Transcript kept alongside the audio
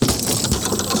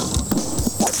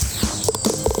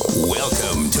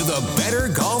to the Better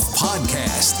Golf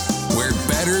Podcast, where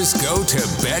bettors go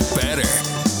to bet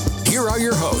better. Here are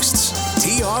your hosts,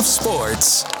 Tee Off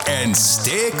Sports and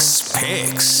Sticks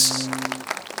Picks.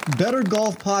 Better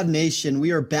Golf Pod Nation,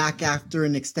 we are back after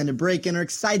an extended break and are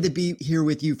excited to be here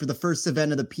with you for the first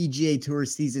event of the PGA Tour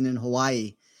season in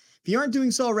Hawaii. If you aren't doing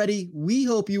so already, we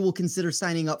hope you will consider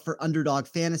signing up for Underdog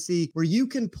Fantasy, where you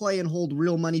can play and hold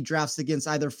real money drafts against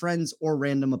either friends or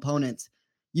random opponents.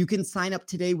 You can sign up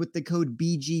today with the code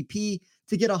BGP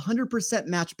to get a 100%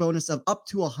 match bonus of up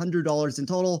to $100 in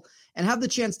total and have the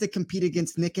chance to compete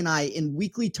against Nick and I in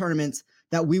weekly tournaments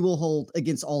that we will hold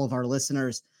against all of our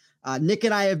listeners. Nick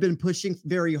and I have been pushing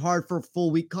very hard for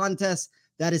full week contests.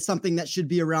 That is something that should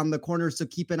be around the corner, so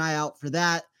keep an eye out for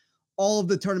that. All of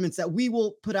the tournaments that we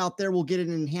will put out there will get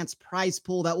an enhanced prize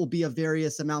pool that will be of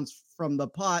various amounts from the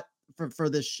pot for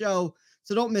this show.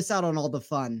 So don't miss out on all the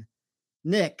fun.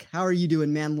 Nick, how are you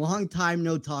doing, man? Long time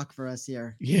no talk for us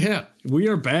here. Yeah, we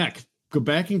are back. Go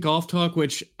back in golf talk,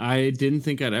 which I didn't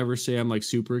think I'd ever say I'm like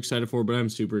super excited for, but I'm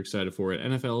super excited for it.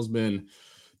 NFL has been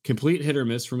complete hit or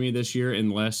miss for me this year,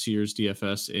 and last year's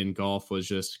DFS in golf was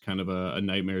just kind of a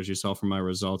nightmare. As you saw from my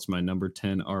results, my number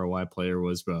 10 ROI player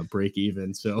was break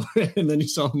even. So, and then you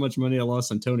saw how much money I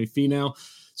lost on Tony Finau.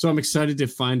 So I'm excited to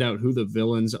find out who the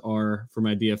villains are for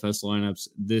my DFS lineups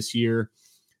this year.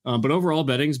 But overall,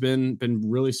 betting's been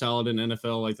really solid in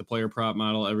NFL, like the player prop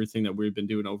model, everything that we've been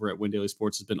doing over at Win Daily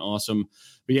Sports has been awesome.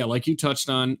 But yeah, like you touched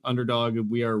on, Underdog,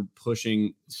 we are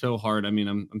pushing so hard. I mean,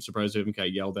 I'm surprised I haven't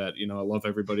got yelled at. You know, I love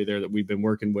everybody there that we've been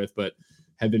working with, but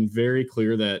have been very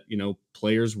clear that, you know,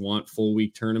 players want full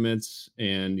week tournaments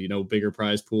and, you know, bigger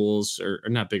prize pools or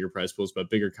not bigger prize pools, but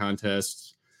bigger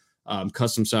contests,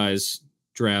 custom size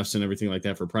drafts and everything like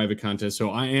that for private contests.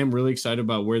 So I am really excited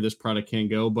about where this product can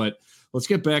go, but let's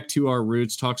get back to our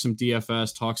roots, talk some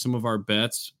DFS, talk some of our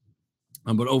bets.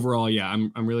 But overall, yeah,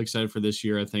 I'm really excited for this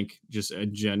year. I think just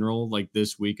in general, like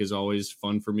this week is always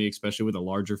fun for me, especially with a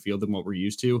larger field than what we're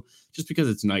used to, just because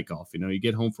it's night golf. You know, you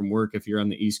get home from work, if you're on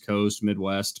the East Coast,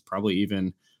 Midwest, probably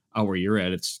even out where you're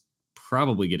at, it's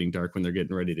probably getting dark when they're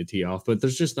getting ready to tee off, but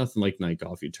there's just nothing like night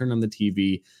golf. You turn on the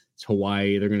TV, it's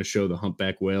Hawaii, they're going to show the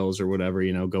humpback whales or whatever,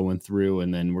 you know, going through,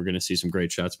 and then we're going to see some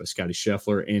great shots by Scotty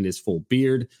Scheffler and his full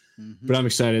beard. But I'm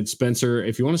excited. Spencer,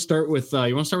 if you want to start with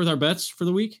our bets for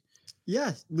the week?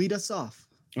 Yeah, lead us off.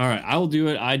 All right, I will do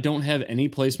it. I don't have any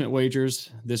placement wagers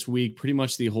this week. Pretty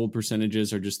much the hold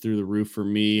percentages are just through the roof for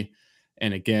me.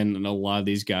 And again, a lot of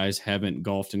these guys haven't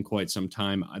golfed in quite some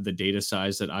time. The data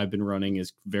size that I've been running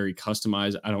is very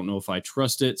customized. I don't know if I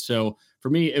trust it. So for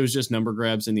me, it was just number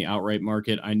grabs in the outright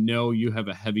market. I know you have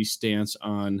a heavy stance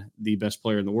on the best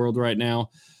player in the world right now.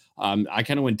 I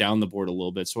kind of went down the board a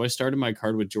little bit. So I started my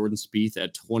card with Jordan Spieth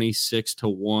at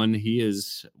 26-1. He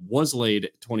was laid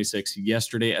 26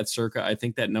 yesterday at Circa. I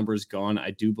think that number is gone.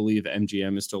 I do believe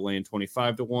MGM is still laying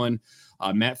 25-1.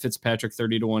 Matt Fitzpatrick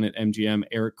 30-1 at MGM.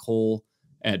 Eric Cole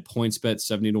at PointsBet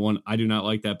 70-1. I do not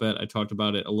like that bet. I talked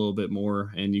about it a little bit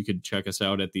more, and you could check us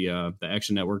out at the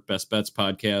Action Network Best Bets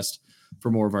podcast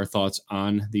for more of our thoughts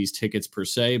on these tickets per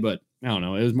se. But I don't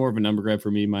know. It was more of a number grab for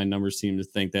me. My numbers seem to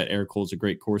think that Eric Cole's a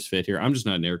great course fit here. I'm just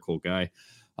not an Eric Cole guy.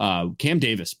 Cam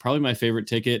Davis, probably my favorite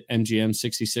ticket. MGM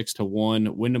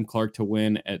 66-1. Wyndham Clark to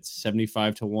win at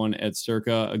 75-1 at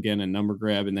Circa. Again, a number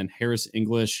grab. And then Harris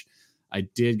English. I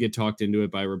did get talked into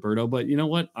it by Roberto, but you know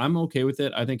what? I'm okay with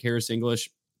it. I think Harris English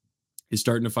is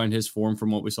starting to find his form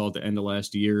from what we saw at the end of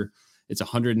last year. It's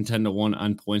 110-1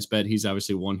 on PointsBet. He's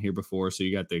obviously won here before, so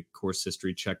you got the course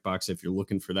history checkbox if you're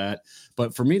looking for that.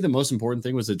 But for me, the most important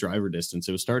thing was the driver distance.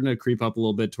 It was starting to creep up a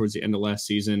little bit towards the end of last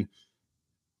season,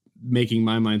 making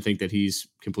my mind think that he's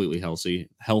completely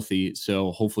healthy.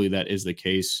 So hopefully that is the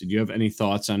case. Do you have any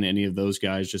thoughts on any of those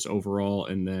guys just overall?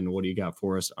 And then what do you got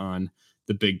for us on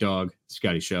the big dog,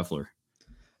 Scotty Scheffler?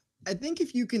 I think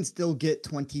if you can still get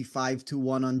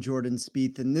 25-1 on Jordan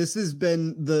Spieth, and this has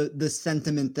been the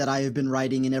sentiment that I have been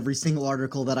writing in every single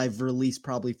article that I've released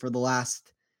probably for the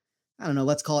last, I don't know,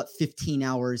 let's call it 15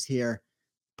 hours here.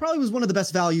 Probably was one of the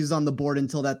best values on the board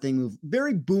until that thing moved.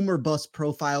 Very boomer bust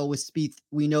profile with Spieth.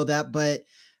 We know that, but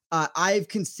I've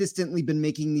consistently been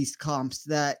making these comps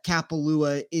that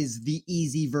Kapalua is the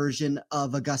easy version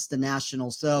of Augusta National.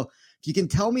 So if you can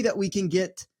tell me that we can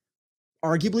get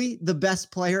arguably the best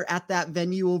player at that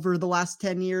venue over the last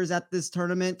 10 years at this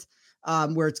tournament,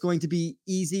 where it's going to be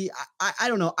easy. I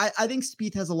don't know. I think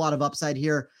Spieth has a lot of upside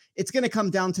here. It's going to come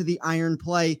down to the iron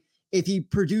play. If he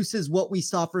produces what we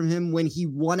saw from him when he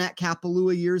won at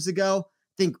Kapalua years ago,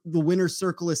 I think the winner's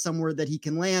circle is somewhere that he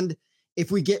can land. If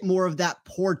we get more of that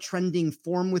poor trending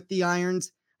form with the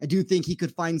irons, I do think he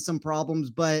could find some problems,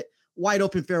 but wide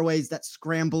open fairways, that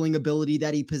scrambling ability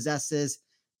that he possesses.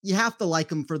 You have to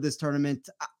like him for this tournament.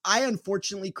 I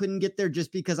unfortunately couldn't get there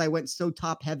just because I went so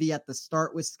top heavy at the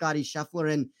start with Scottie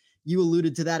Scheffler, and you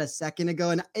alluded to that a second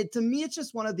ago. And to me, it's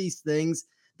just one of these things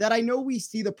that I know we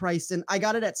see the price, and I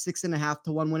got it at 6.5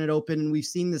 to 1 when it opened, and we've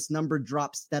seen this number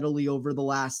drop steadily over the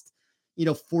last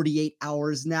 48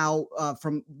 hours now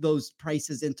from those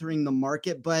prices entering the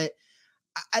market. But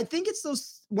I think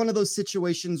it's one of those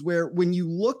situations where when you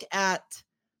look at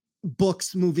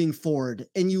books moving forward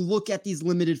and you look at these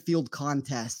limited field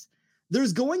contests,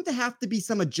 there's going to have to be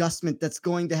some adjustment that's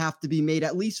going to have to be made,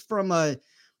 at least from a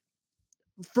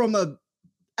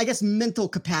I guess mental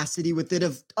capacity with it,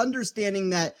 of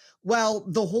understanding that while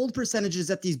the hold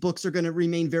percentages at these books are going to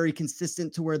remain very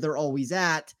consistent to where they're always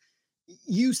at,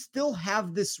 you still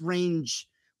have this range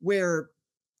where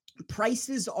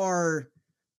prices are,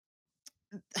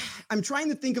 I'm trying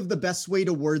to think of the best way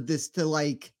to word this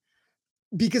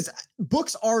because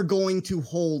books are going to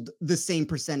hold the same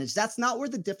percentage. That's not where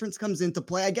the difference comes into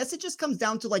play. I guess it just comes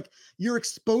down to your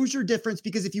exposure difference,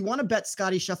 because if you want to bet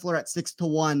Scottie Scheffler at 6 to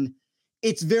 1,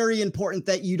 it's very important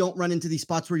that you don't run into these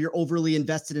spots where you're overly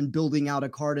invested in building out a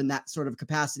card in that sort of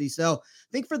capacity. So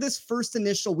I think for this first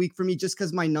initial week for me, just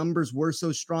because my numbers were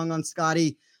so strong on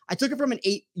Scottie, I took it from an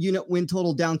 8-unit win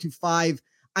total down to 5.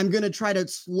 I'm going to try to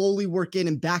slowly work in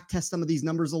and back test some of these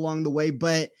numbers along the way,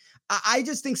 but I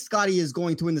just think Scottie is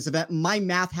going to win this event. My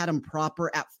math had him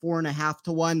proper at 4.5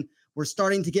 to 1. We're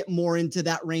starting to get more into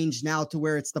that range now to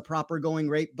where it's the proper going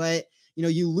rate, but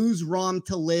you lose Rahm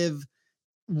to live.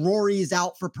 Rory is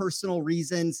out for personal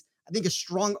reasons. I think a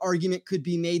strong argument could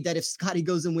be made that if Scottie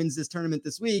goes and wins this tournament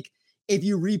this week, if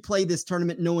you replay this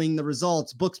tournament knowing the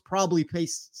results, books probably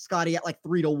place Scottie at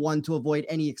 3 to 1 to avoid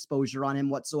any exposure on him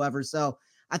whatsoever. So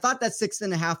I thought that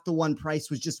 6.5 to 1 price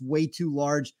was just way too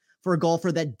large for a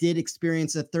golfer that did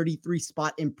experience a 33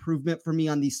 spot improvement for me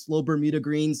on these slow Bermuda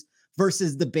greens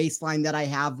versus the baseline that I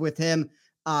have with him.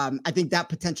 I think that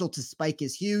potential to spike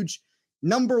is huge.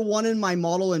 Number 1 in my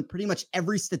model in pretty much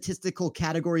every statistical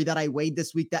category that I weighed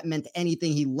this week that meant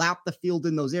anything. He lapped the field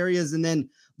in those areas. And then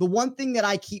the one thing that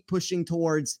I keep pushing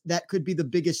towards that could be the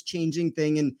biggest changing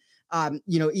thing, and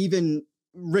even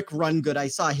Rick Rungood, I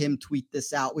saw him tweet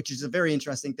this out, which is a very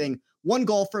interesting thing. One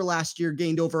golfer last year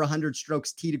gained over 100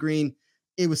 strokes tee to green.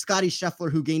 It was Scottie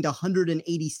Scheffler who gained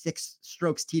 186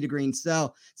 strokes tee to green.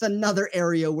 So it's another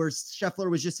area where Scheffler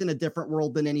was just in a different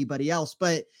world than anybody else.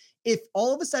 But if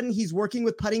all of a sudden he's working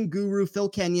with putting guru Phil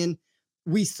Kenyon,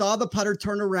 we saw the putter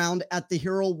turn around at the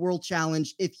Hero World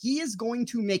Challenge. If he is going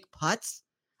to make putts,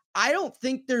 I don't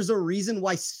think there's a reason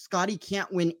why Scottie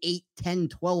can't win 8, 10,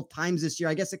 12 times this year.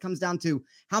 I guess it comes down to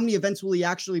how many events will he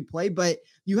actually play, but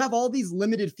you have all these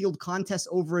limited field contests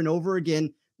over and over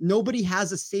again. Nobody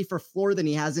has a safer floor than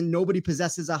he has, and nobody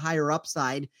possesses a higher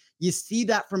upside. You see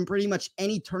that from pretty much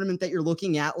any tournament that you're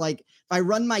looking at. If I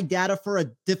run my data for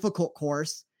a difficult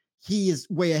course, he is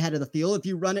way ahead of the field. If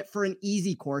you run it for an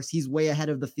easy course, he's way ahead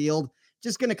of the field.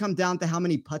 Just going to come down to how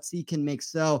many putts he can make.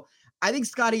 So I think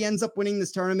Scottie ends up winning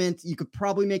this tournament. You could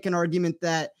probably make an argument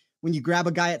that when you grab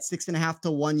a guy at 6.5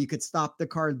 to 1, you could stop the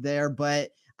card there. But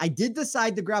I did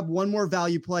decide to grab one more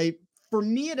value play. For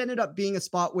me, it ended up being a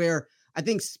spot where I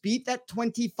think Spieth at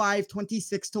 25,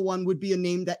 26 to 1 would be a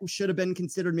name that should have been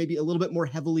considered maybe a little bit more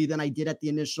heavily than I did at the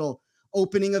initial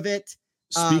opening of it.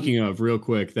 Speaking of, real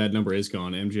quick, that number is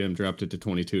gone. MGM dropped it to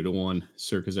 22 to 1.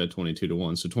 Circa's at 22 to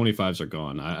 1. So 25s are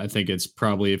gone. I think it's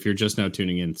probably, if you're just now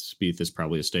tuning in, Spieth is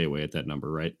probably a stay away at that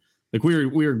number, right?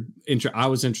 I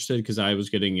was interested because I was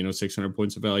getting, 600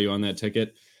 points of value on that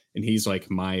ticket. And he's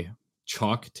like my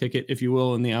chalk ticket, if you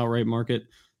will, in the outright market.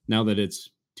 Now that it's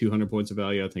 200 points of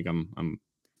value, I think I'm going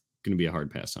to be a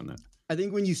hard pass on that. I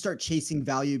think when you start chasing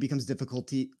value, it becomes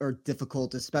difficult,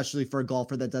 especially for a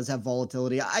golfer that does have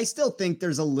volatility. I still think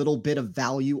there's a little bit of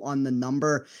value on the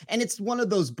number, and it's one of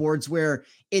those boards where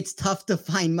it's tough to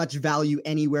find much value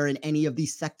anywhere in any of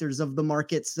these sectors of the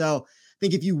market. So I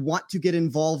think if you want to get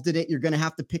involved in it, you're going to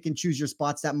have to pick and choose your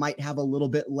spots that might have a little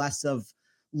bit less of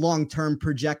long-term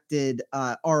projected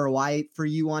ROI for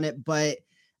you on it. But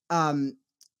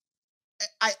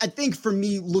I think for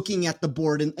me, looking at the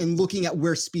board and looking at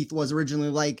where Spieth was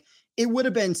originally, it would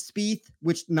have been Spieth,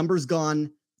 which number's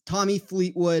gone, Tommy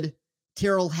Fleetwood,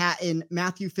 Tyrrell Hatton,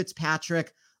 Matthew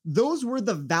Fitzpatrick. Those were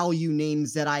the value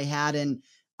names that I had. And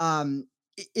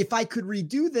if I could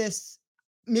redo this,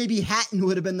 maybe Hatton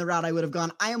would have been the route I would have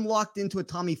gone. I am locked into a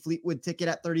Tommy Fleetwood ticket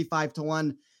at 35 to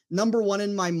 1. Number 1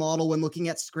 in my model when looking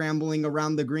at scrambling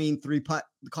around the green 3-putt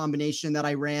combination that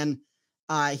I ran.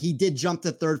 He did jump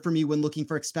to 3rd for me when looking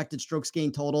for expected strokes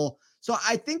gain total. So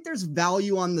I think there's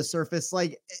value on the surface.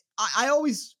 Like I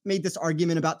always made this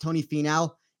argument about Tony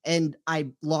Finau, and I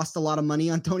lost a lot of money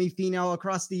on Tony Finau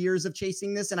across the years of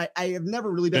chasing this. And I have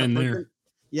never really been a person. There.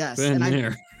 Yes. Been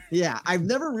and there. I've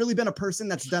never really been a person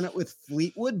that's done it with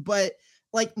Fleetwood, but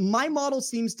like my model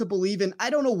seems to believe in, I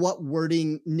don't know what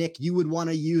wording, Nick, you would want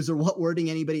to use or what wording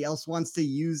anybody else wants to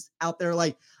use out there.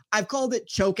 Like I've called it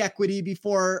choke equity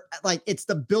before. Like it's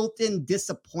the built-in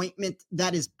disappointment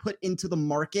that is put into the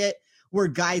market where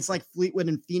guys like Fleetwood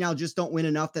and Finau just don't win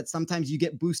enough that sometimes you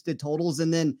get boosted totals.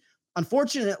 And then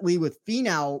unfortunately with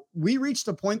Finau, we reached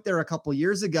a point there a couple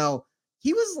years ago.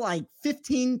 He was like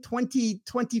 15, 20,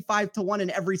 25 to 1 in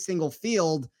every single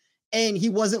field. And he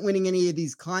wasn't winning any of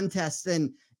these contests.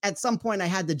 And at some point I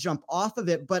had to jump off of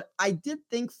it, but I did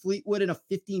think Fleetwood in a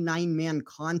 59-man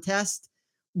contest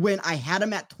when I had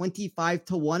him at 25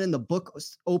 to 1 and the book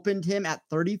opened him at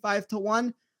 35 to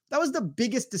 1. That was the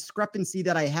biggest discrepancy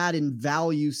that I had in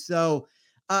value. So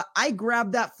I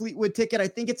grabbed that Fleetwood ticket. I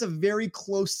think it's a very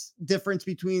close difference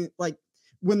between like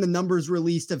when the numbers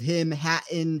released of him,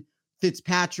 Hatton,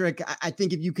 Fitzpatrick. I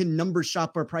think if you can number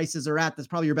shop where prices are at, that's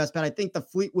probably your best bet. I think the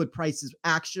Fleetwood price is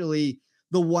actually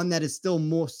the one that is still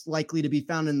most likely to be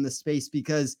found in the space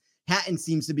because Hatton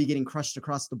seems to be getting crushed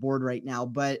across the board right now.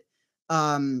 But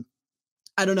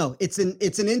I don't know. It's an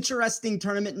interesting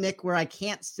tournament, Nick, where I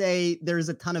can't say there's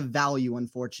a ton of value,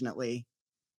 unfortunately.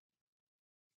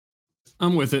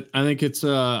 I'm with it. I think it's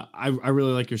I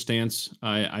really like your stance.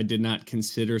 I did not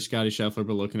consider Scotty Scheffler,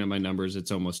 but looking at my numbers,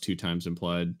 it's almost 2 times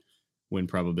implied win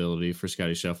probability for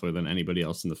Scotty Scheffler than anybody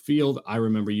else in the field. I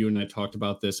remember you and I talked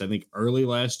about this, I think early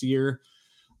last year.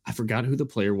 I forgot who the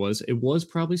player was. It was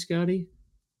probably Scotty,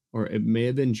 or it may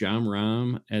have been John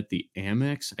Rahm at the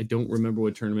Amex. I don't remember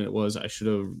what tournament it was. I should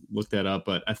have looked that up.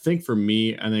 But I think for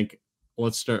me, I think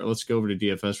let's go over to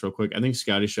DFS real quick. I think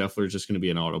Scotty Scheffler is just going to be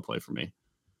an auto play for me.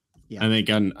 Yeah. I think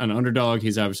on an underdog,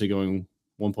 he's obviously going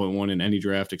 1.1 in any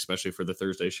draft, especially for the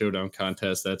Thursday Showdown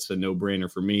contest. That's a no-brainer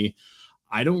for me.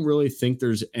 I don't really think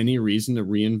there's any reason to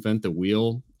reinvent the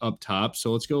wheel up top.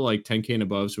 So let's go like 10K and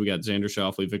above. So we got Xander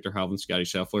Schauffele, Viktor Hovland, Scotty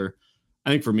Scheffler. I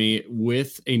think for me,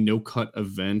 with a no-cut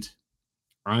event,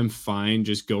 I'm fine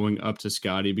just going up to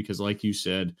Scotty because like you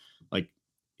said, like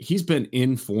he's been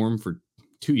in form for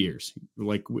 2 years.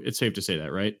 Like it's safe to say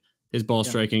that, right? His ball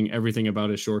striking, everything about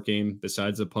his short game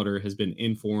besides the putter has been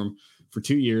in form for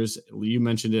 2 years. You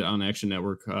mentioned it on Action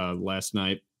Network last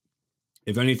night.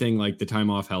 If anything, like the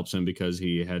time off helps him because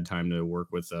he had time to work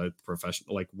with a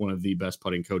professional, like one of the best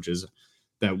putting coaches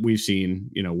that we've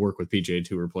seen, work with PGA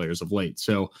Tour players of late.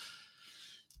 So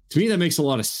to me, that makes a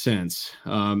lot of sense.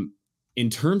 In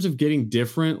terms of getting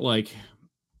different, like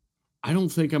I don't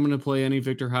think I'm going to play any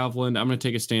Viktor Hovland. I'm going to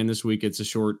take a stand this week. It's a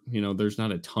short, there's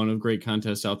not a ton of great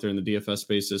contests out there in the DFS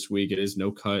space this week. It is no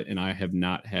cut, and I have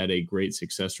not had a great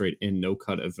success rate in no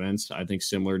cut events. I think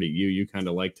similar to you kind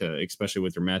of like to, especially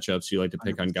with your matchups, you like to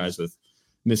pick on guys with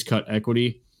miscut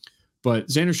equity. But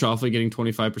Xander Schauffele getting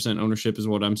 25% ownership is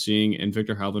what I'm seeing, and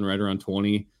Viktor Hovland right around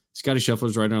 20. Scotty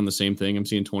Scheffler's right around the same thing. I'm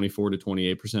seeing 24 to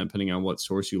 28%, depending on what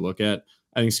source you look at.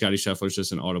 I think Scotty Scheffler's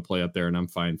just an auto play up there, and I'm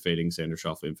fine fading Xander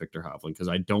Schauffele and Viktor Hovland because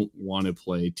I don't want to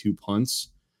play 2 punts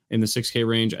in the 6K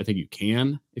range. I think you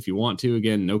can if you want to.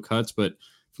 Again, no cuts, but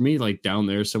for me, like down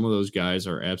there, some of those guys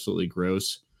are absolutely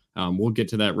gross. We'll get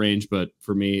to that range, but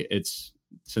for me, it's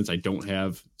since I don't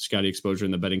have Scotty exposure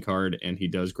in the betting card and he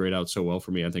does grade out so well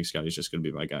for me, I think Scotty's just going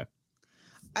to be my guy.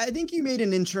 I think you made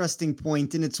an interesting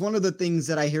point, and it's one of the things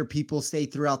that I hear people say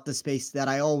throughout the space that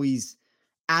I always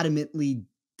adamantly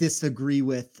disagree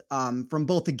with from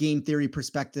both a game theory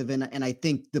perspective and I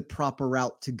think the proper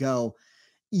route to go.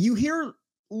 You hear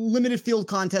limited field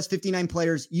contest, 59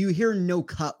 players. You hear no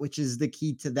cut, which is the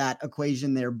key to that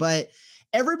equation there. But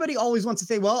everybody always wants to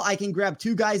say, well, I can grab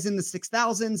 2 guys in the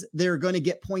 6,000s. They're going to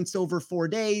get points over 4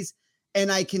 days, and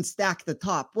I can stack the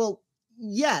top. Well,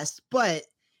 yes, but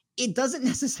it doesn't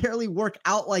necessarily work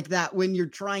out like that when you're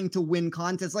trying to win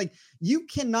contests. Like you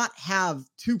cannot have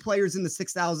 2 players in the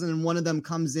 6,000 and one of them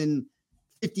comes in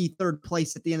 53rd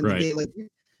place at the end of the day. Like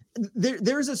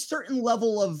there's a certain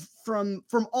level of from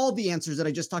all the answers that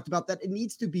I just talked about that it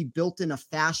needs to be built in a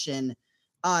fashion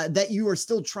that you are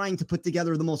still trying to put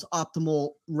together the most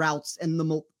optimal routes and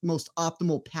the most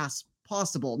optimal pass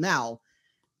possible. Now,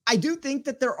 I do think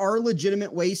that there are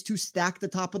legitimate ways to stack the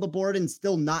top of the board and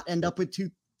still not end up with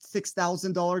 2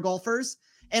 $6,000 golfers.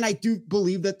 And I do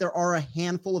believe that there are a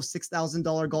handful of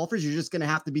 $6,000 golfers. You're just going to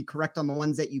have to be correct on the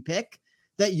ones that you pick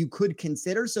that you could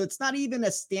consider. So it's not even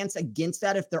a stance against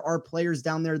that if there are players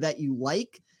down there that you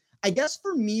like. I guess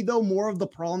for me, though, more of the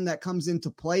problem that comes into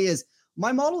play is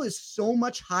my model is so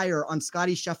much higher on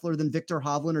Scotty Scheffler than Victor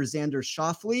Hovland or Xander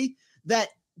Schauffele that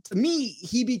to me,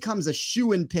 he becomes a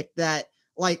shoo-in pick that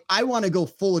like I want to go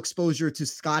full exposure to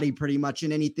Scotty pretty much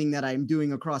in anything that I'm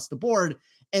doing across the board.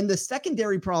 And the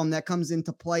secondary problem that comes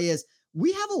into play is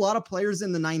we have a lot of players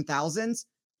in the 9,000s.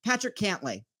 Patrick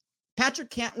Cantlay. Patrick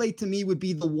Cantlay to me would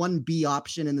be the 1B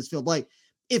option in this field. Like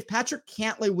if Patrick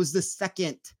Cantlay was the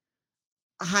second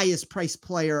highest price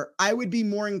player, I would be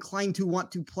more inclined to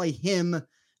want to play him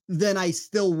than I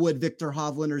still would Victor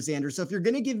Hovland or Xander. So if you're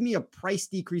going to give me a price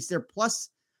decrease there, plus,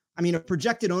 I mean, a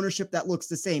projected ownership that looks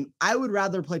the same, I would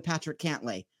rather play Patrick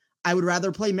Cantlay. I would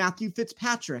rather play Matthew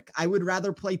Fitzpatrick. I would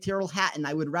rather play Tyrrell Hatton.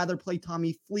 I would rather play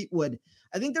Tommy Fleetwood.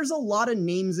 I think there's a lot of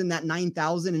names in that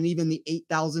 $9,000 and even the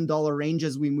 $8,000 range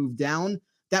as we move down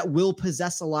that will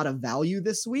possess a lot of value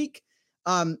this week.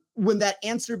 When that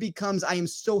answer becomes, I am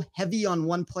so heavy on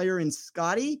one player in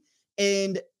Scotty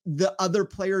and the other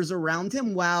players around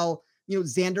him, while, you know,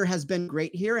 Xander has been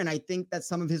great here. And I think that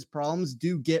some of his problems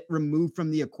do get removed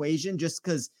from the equation just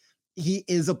because he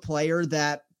is a player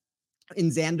that in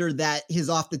Xander that his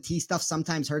off the tee stuff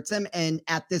sometimes hurts him. And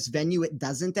at this venue, it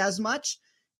doesn't as much.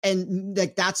 And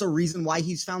like, that's a reason why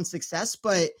he's found success,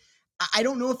 but I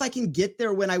don't know if I can get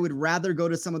there when I would rather go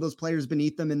to some of those players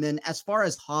beneath them. And then as far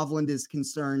as Hovland is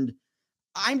concerned,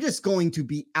 I'm just going to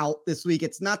be out this week.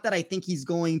 It's not that I think he's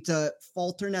going to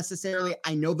falter necessarily.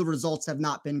 I know the results have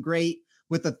not been great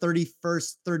with the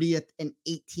 31st, 30th, and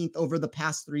 18th over the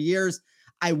past 3 years.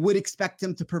 I would expect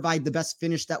him to provide the best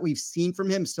finish that we've seen from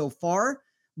him so far.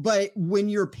 But when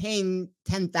you're paying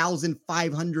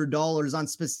 $10,500 on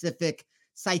specific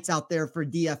sites out there for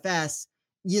DFS,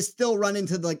 you still run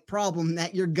into the problem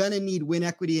that you're going to need win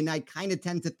equity. And I kind of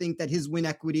tend to think that his win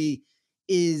equity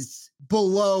is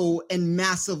below and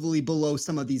massively below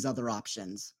some of these other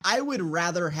options. I would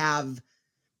rather have,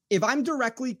 if I'm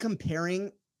directly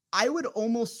comparing, I would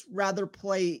almost rather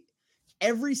play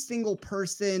every single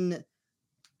person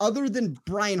other than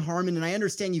Brian Harman. And I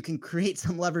understand you can create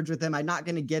some leverage with him. I'm not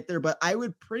going to get there, but I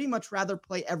would pretty much rather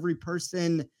play every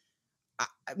person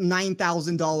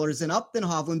 $9,000 and up than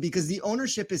Hovland because the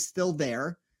ownership is still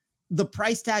there. The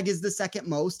price tag is the second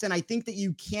most. And I think that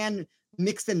you can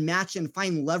mix and match and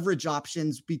find leverage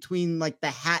options between like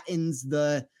the Hattons,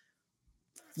 the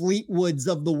Fleetwoods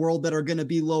of the world that are going to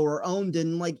be lower owned.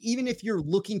 And like, even if you're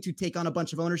looking to take on a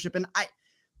bunch of ownership, and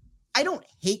I don't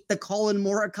hate the Colin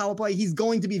Morikawa play. He's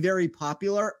going to be very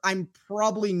popular. I'm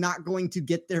probably not going to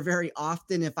get there very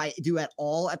often if I do at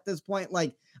all at this point.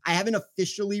 Like I haven't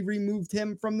officially removed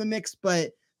him from the mix,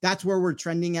 but that's where we're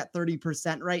trending at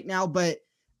 30% right now. But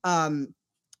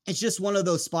it's just one of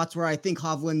those spots where I think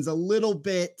Hovland's a little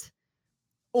bit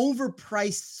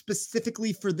overpriced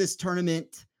specifically for this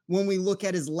tournament. When we look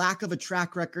at his lack of a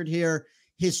track record here,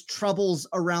 his troubles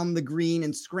around the green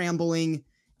and scrambling,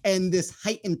 and this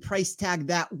heightened price tag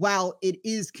that while it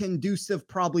is conducive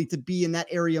probably to be in that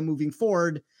area moving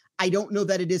forward, I don't know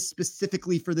that it is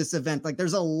specifically for this event. Like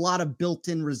there's a lot of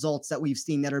built-in results that we've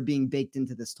seen that are being baked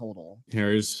into this total.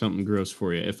 Here's something gross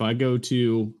for you. If I go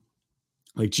to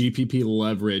like GPP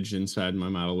leverage inside my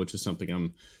model, which is something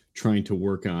I'm trying to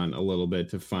work on a little bit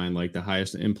to find like the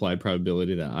highest implied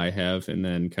probability that I have and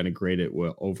then kind of grade it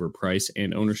over price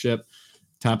and ownership.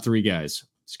 Top three guys: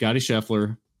 Scotty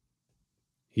Scheffler,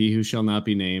 he who shall not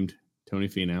be named, Tony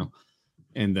Finau,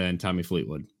 and then Tommy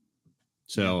Fleetwood.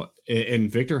 So, and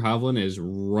Victor Hovland is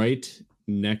right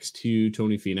next to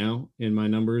Tony Finau in my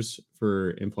numbers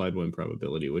for implied win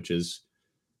probability, which is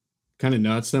kind of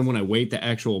nuts. Then when I weight the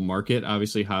actual market,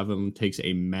 obviously Hovland takes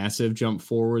a massive jump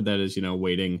forward. That is,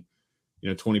 weighting,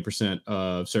 20%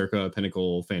 of Serica,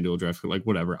 Pinnacle, FanDuel, Draft, like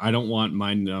whatever. I don't want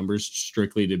my numbers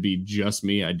strictly to be just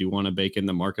me. I do want to bake in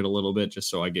the market a little bit just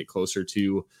so I get closer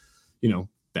to,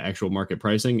 the actual market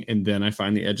pricing. And then I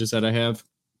find the edges that I have.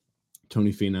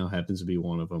 Tony Finau happens to be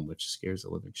one of them, which scares the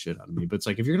living shit out of me. But it's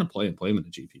like, if you're going to play him in a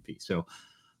GPP. So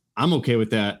I'm okay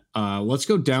with that. Let's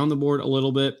go down the board a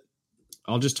little bit.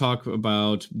 I'll just talk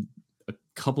about a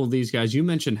couple of these guys. You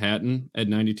mentioned Hatton at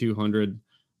 9,200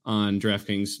 on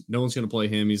DraftKings. No one's going to play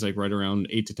him. He's like right around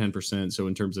 8 to 10%. So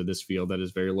in terms of this field, that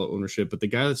is very low ownership. But the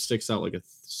guy that sticks out like a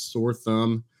sore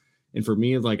thumb, and for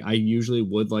me, like I usually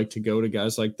would like to go to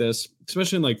guys like this,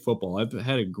 especially in like football. I've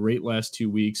had a great last 2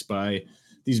 weeks by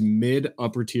these mid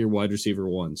upper tier wide receiver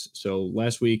ones. So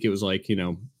last week it was like,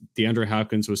 DeAndre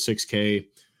Hopkins was 6K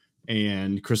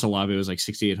and Chris Olave was like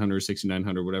 6,800,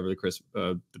 6,900, whatever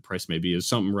the price may be, is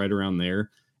something right around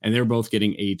there. And they're both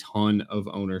getting a ton of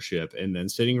ownership. And then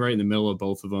sitting right in the middle of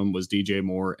both of them was DJ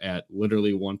Moore at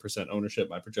literally 1% ownership.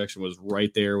 My projection was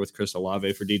right there with Chris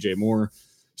Olave for DJ Moore.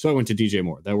 So I went to DJ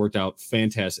Moore. That worked out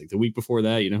fantastic. The week before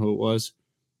that, you know who it was?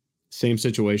 Same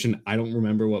situation. I don't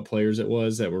remember what players it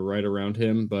was that were right around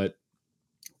him, but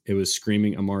it was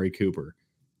screaming Amari Cooper.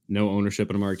 No ownership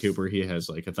in Amari Cooper. He has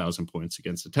like 1,000 points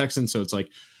against the Texans. So it's like,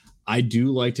 I do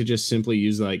like to just simply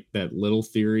use like that little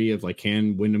theory of like,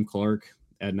 can Wyndham Clark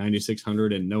at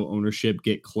 9,600 and no ownership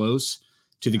get close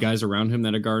to the guys around him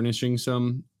that are garnishing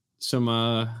some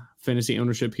fantasy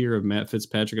ownership here of Matt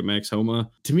Fitzpatrick at Max Homa?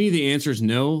 To me, the answer is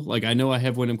no. Like, I know I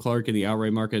have Wyndham Clark in the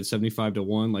outright market at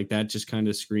 75-1. Like, that just kind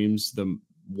of screams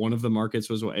one of the markets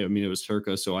was, I mean, it was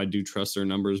Circa, so I do trust their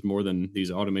numbers more than these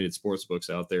automated sports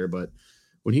books out there. But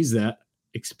when he's that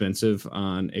expensive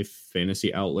on a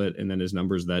fantasy outlet and then his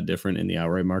numbers that different in the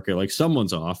outright market, like,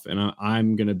 someone's off. And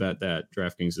I'm going to bet that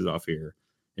DraftKings is off here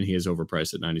and he is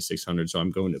overpriced at 9,600. So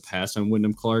I'm going to pass on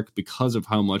Wyndham Clark because of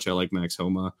how much I like Max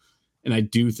Homa. And I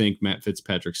do think Matt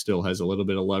Fitzpatrick still has a little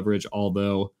bit of leverage,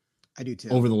 although I do too.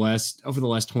 Over the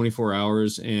last 24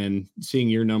 hours and seeing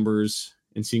your numbers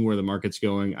and seeing where the market's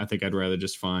going, I think I'd rather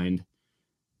just find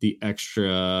the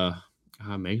extra.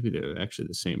 Maybe they're actually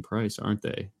the same price, aren't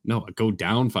they? No, go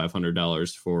down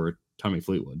 $500 for Tommy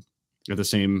Fleetwood at the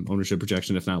same ownership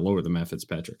projection, if not lower than Matt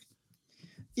Fitzpatrick.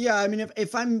 Yeah, I mean,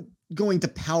 if I'm going to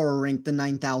power rank the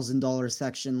 $9,000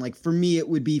 section, like for me, it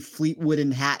would be Fleetwood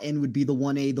and Hatton would be the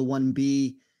 1A, the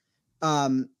 1B.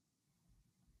 And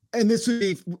this would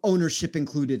be ownership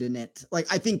included in it. Like,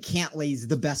 I think Cantlay's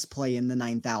the best play in the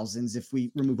 9,000s if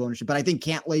we remove ownership, but I think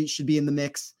Cantlay should be in the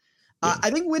mix. Yeah.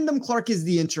 I think Wyndham Clark is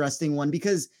the interesting one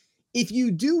because if you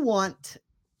do want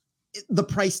the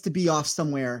price to be off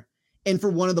somewhere and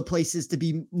for one of the places to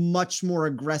be much more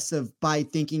aggressive by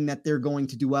thinking that they're going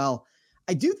to do well,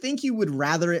 I do think you would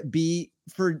rather it be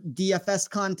for DFS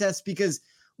contests because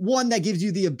one, that gives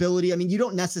you the ability. I mean, you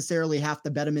don't necessarily have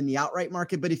to bet them in the outright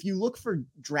market, but if you look for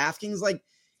DraftKings, like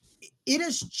it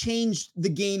has changed the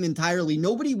game entirely.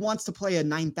 Nobody wants to play a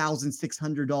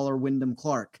 $9,600 Wyndham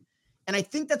Clark. And I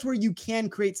think that's where you can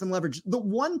create some leverage. The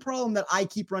one problem that I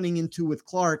keep running into with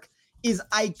Clark is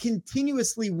I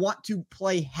continuously want to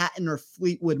play Hatton or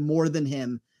Fleetwood more than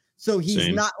him. So he's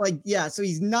not so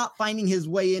he's not finding his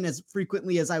way in as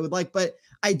frequently as I would like. But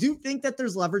I do think that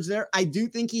there's leverage there. I do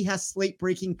think he has slate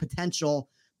breaking potential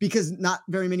because not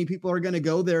very many people are going to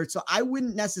go there. So I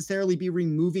wouldn't necessarily be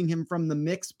removing him from the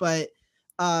mix, but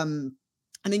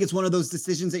I think it's one of those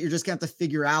decisions that you're just going to have to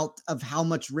figure out of how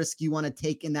much risk you want to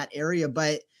take in that area.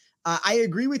 But I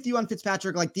agree with you on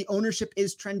Fitzpatrick. Like the ownership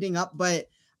is trending up, but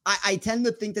I tend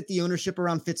to think that the ownership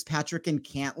around Fitzpatrick and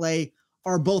Cantlay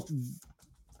are both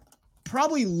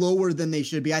probably lower than they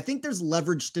should be. I think there's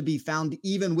leverage to be found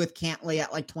even with Cantlay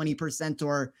at like 20%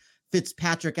 or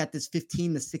Fitzpatrick at this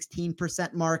 15 to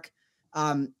 16% mark.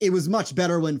 It was much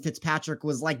better when Fitzpatrick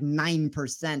was like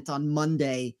 9% on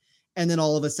Monday. And then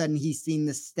all of a sudden he's seen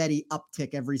this steady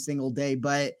uptick every single day.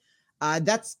 But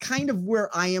that's kind of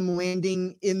where I am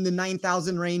landing in the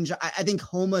 9,000 range. I think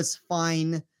Homa's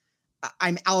fine.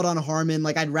 I'm out on Harmon.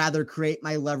 Like I'd rather create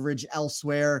my leverage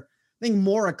elsewhere. I think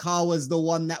Morikawa is the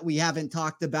one that we haven't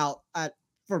talked about.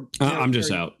 I'm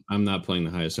just out. I'm not playing the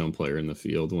highest owned player in the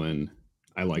field when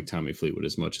I like Tommy Fleetwood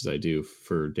as much as I do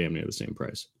for damn near the same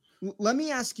price. Let me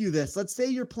ask you this. Let's say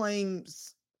you're playing.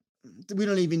 We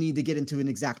don't even need to get into an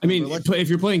exact number. I mean, if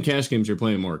you're playing cash games, you're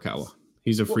playing Morikawa.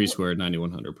 He's a free square at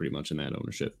 9,100 pretty much in that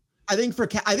ownership. I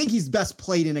think he's best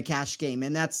played in a cash game,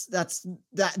 and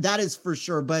that is for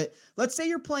sure. But let's say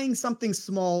you're playing something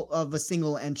small of a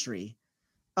single entry.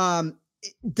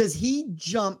 Does he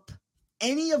jump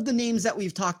any of the names that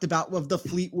we've talked about of the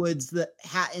Fleetwoods, the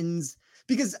Hattons?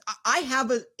 Because I have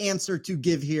an answer to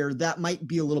give here that might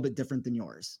be a little bit different than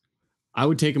yours. I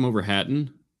would take him over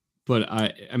Hatton, but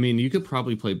I mean, you could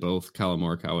probably play both Collin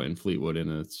Morikawa and Fleetwood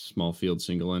in a small field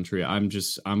single entry. I'm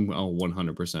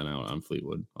 100% out on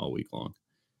Fleetwood all week long.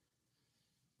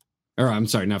 Or I'm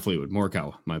sorry, not Fleetwood,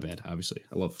 Morikawa. My bad. Obviously,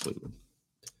 I love Fleetwood.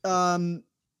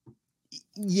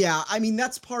 Yeah, I mean,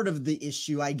 that's part of the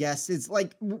issue, I guess. It's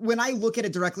like when I look at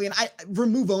it directly and I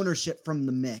remove ownership from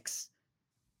the mix,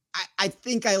 I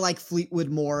think I like Fleetwood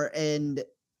more and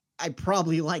I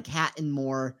probably like Hatton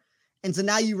more. And so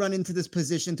now you run into this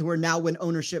position to where now when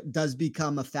ownership does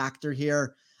become a factor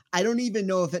here, I don't even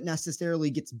know if it necessarily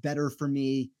gets better for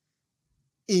me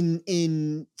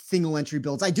in single entry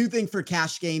builds. I do think for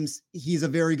cash games, he's a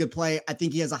very good play. I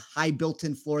think he has a high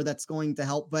built-in floor that's going to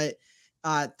help, but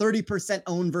 30%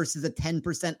 owned versus a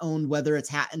 10% owned, whether it's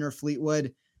Hatton or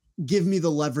Fleetwood, give me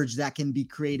the leverage that can be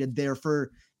created there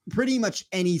for pretty much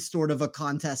any sort of a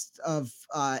contest of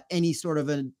any sort of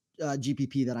a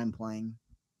GPP that I'm playing.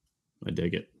 I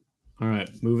dig it. All right,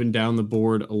 moving down the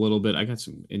board a little bit. I got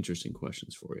some interesting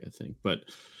questions for you, I think. But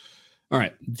all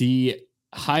right, the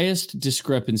highest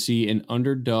discrepancy in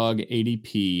underdog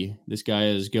ADP. This guy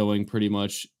is going pretty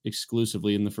much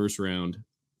exclusively in the first round.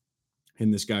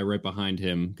 And this guy right behind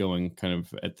him going kind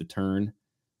of at the turn.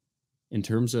 In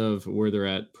terms of where they're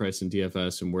at price in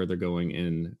DFS and where they're going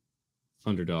in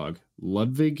underdog,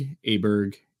 Ludwig,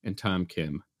 Aberg, and Tom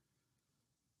Kim.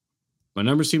 My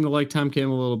numbers seem to like Tom Kim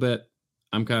a little bit.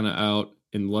 I'm kind of out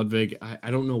in Ludwig.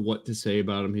 I don't know what to say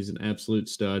about him. He's an absolute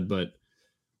stud, but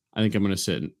I think I'm going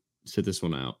to sit this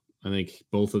one out. I think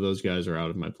both of those guys are out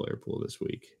of my player pool this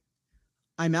week.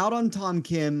 I'm out on Tom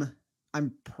Kim.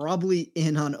 I'm probably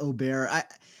in on Aubert.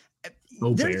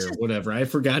 Whatever. I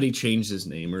forgot he changed his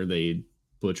name, or they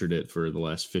butchered it for the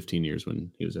last 15 years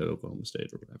when he was at Oklahoma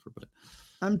State or whatever. But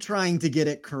I'm trying to get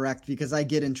it correct because I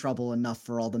get in trouble enough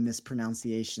for all the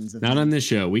mispronunciations. Not on this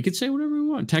show. We could say whatever we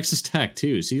want. Texas Tech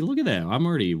too. See, look at that. I'm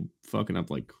already fucking up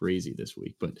like crazy this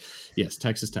week. But yes,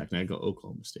 Texas Tech. Now I go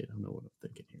Oklahoma State. I don't know what I'm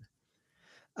thinking here.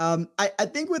 I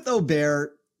think with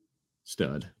Aubert,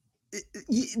 stud.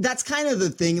 That's kind of the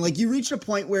thing. Like, you reach a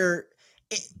point where,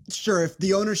 sure, if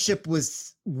the ownership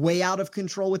was way out of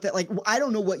control with it, like, I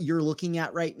don't know what you're looking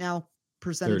at right now,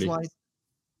 percentage wise.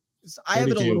 So I have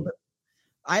it a little bit.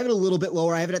 I have it a little bit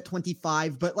lower. I have it at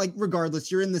 25, but like, regardless,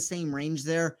 you're in the same range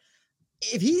there.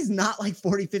 If he's not like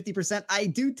 40, 50%, I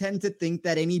do tend to think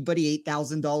that anybody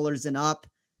 $8,000 and up,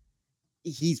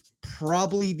 he's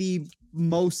probably the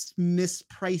most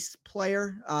mispriced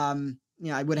player.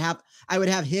 I would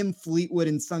have him, Fleetwood,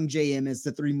 and Sung J M as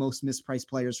the three most mispriced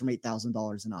players from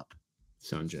 $8,000 and up.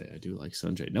 Sanjay, I do like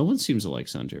Sanjay. No one seems to like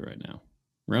Sanjay right now.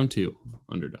 Round 2,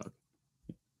 underdog.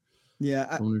 Yeah,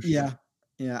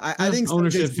 I think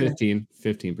ownership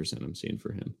 15% I'm seeing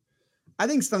for him. I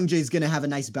think Sungjae's going to have a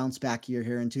nice bounce back year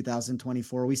here in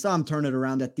 2024. We saw him turn it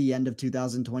around at the end of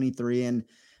 2023,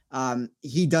 and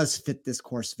he does fit this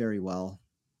course very well.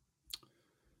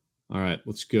 All right,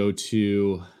 let's go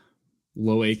to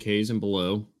low AKs and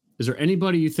below. Is there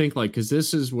anybody you think, like, because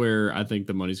this is where I think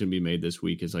the money's going to be made this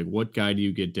week, is like, what guy do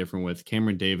you get different with?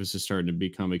 Cameron Davis is starting to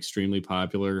become extremely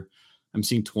popular. I'm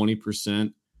seeing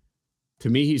 20%. To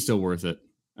me, he's still worth it.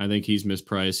 I think he's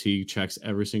mispriced. He checks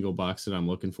every single box that I'm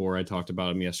looking for. I talked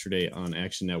about him yesterday on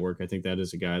Action Network. I think that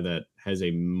is a guy that has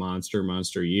a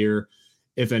monster year.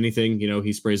 If anything,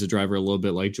 he sprays the driver a little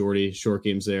bit like Jordy. Short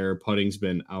game's there. Putting's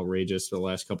been outrageous the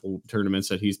last couple tournaments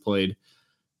that he's played.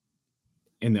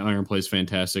 And the iron play is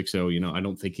fantastic. So, I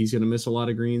don't think he's going to miss a lot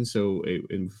of greens. So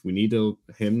if we need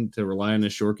him to rely on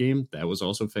his short game, that was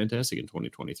also fantastic in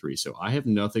 2023. So I have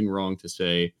nothing wrong to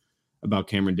say about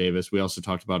Cameron Davis. We also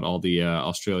talked about all the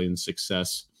Australian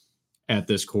success at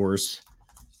this course,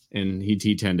 and he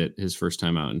T10'd it his first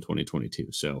time out in 2022.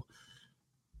 So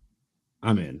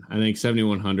I'm in. I think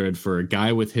 7,100 for a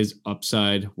guy with his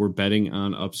upside. We're betting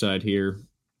on upside here.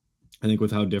 I think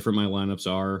with how different my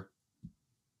lineups are,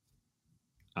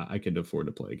 I could afford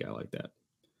to play a guy like that.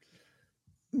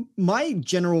 My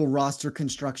general roster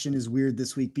construction is weird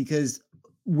this week because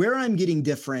where I'm getting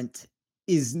different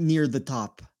is near the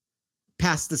top,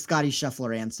 past the Scotty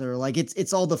Scheffler answer. Like,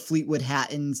 it's all the Fleetwood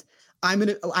Hattons. I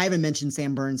haven't mentioned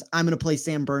Sam Burns. I'm going to play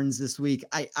Sam Burns this week.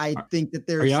 I think that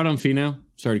there's... Are you out on Finau?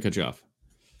 Sorry to cut you off.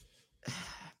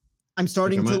 I'm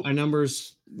starting to... My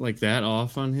numbers like that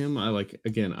off on him.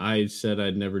 I said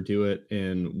I'd never do it,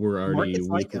 and we're already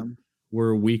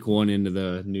we're week 1 into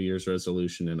the New Year's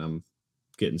resolution, and I'm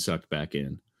getting sucked back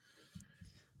in.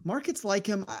 Markets like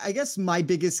him. I guess my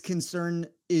biggest concern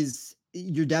is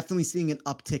you're definitely seeing an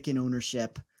uptick in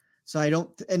ownership. So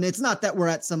and it's not that we're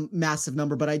at some massive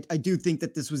number, but I do think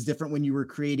that this was different when you were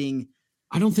creating.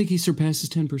 I don't think he surpasses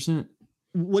 10%.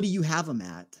 What do you have him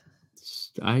at?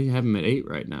 I have him at 8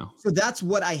 right now. So that's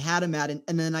what I had him at.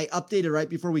 And then I updated right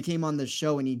before we came on the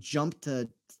show, and he jumped to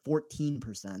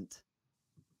 14%.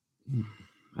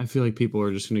 I feel like people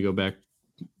are just going to go back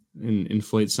and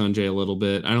inflate Sanjay a little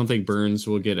bit. I don't think Burns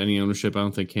will get any ownership. I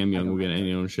don't think Cam Young will get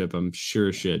any ownership. I'm sure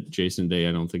as shit Jason Day,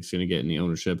 I don't think is going to get any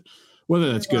ownership.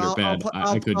 Whether that's good or bad,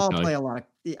 I couldn't tell you. I'll play a lot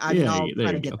of... I'll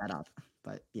try to get that up.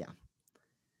 But yeah.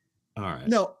 All right.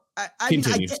 No,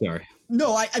 Continue. Sorry.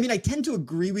 No, I tend to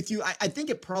agree with you. I think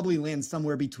it probably lands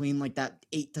somewhere between like that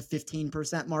 8 to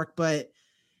 15% mark. But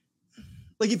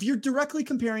like, if you're directly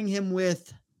comparing him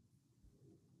with...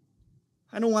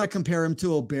 I don't want to compare him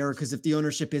to Aubert, because if the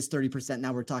ownership is 30%,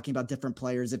 now we're talking about different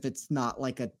players. If it's not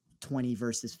like a 20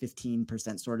 versus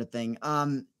 15% sort of thing.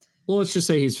 Well, let's just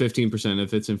say he's 15%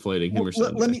 if it's inflating him or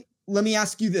something. Let me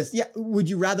ask you this. Yeah. Would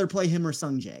you rather play him or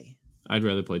Sungjae? I'd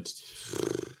rather play.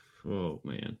 Oh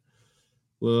man.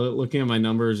 Well, looking at my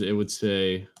numbers, it would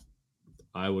say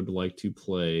I would like to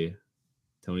play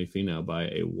Tony Finau by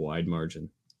a wide margin.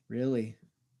 Really?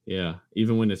 Yeah,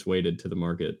 even when it's weighted to the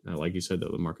market. Like you said,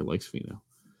 though, the market likes Finau.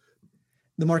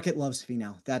 The market loves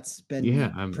Finau. That's been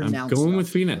I'm pronounced. going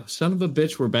with Finau. Son of a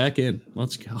bitch, we're back in.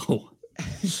 Let's go.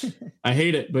 I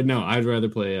hate it, but no, I'd rather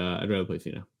play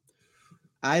Finau.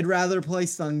 I'd rather play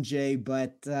Sung Jae,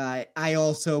 but I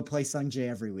also play Sung Jae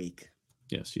every week.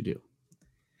 Yes, you do.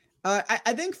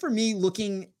 I think for me,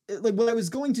 looking like what I was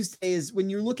going to say is when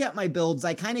you look at my builds,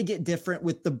 I kind of get different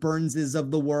with the Burnses of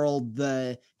the world,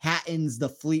 the Hattons, the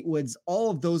Fleetwoods,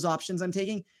 all of those options I'm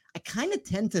taking. I kind of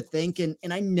tend to think, and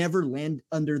I never land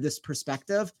under this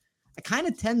perspective, I kind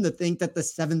of tend to think that the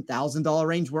 $7,000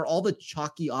 range where all the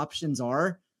chalky options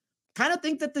are, kind of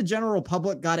think that the general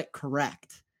public got it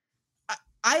correct.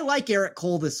 I like Eric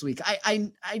Cole this week.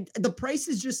 The price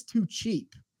is just too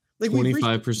cheap. Like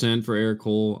 25% for Eric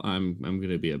Cole. I'm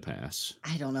gonna be a pass.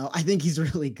 I don't know. I think he's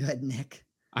really good, Nick.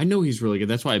 I know he's really good.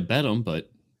 That's why I bet him,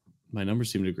 but my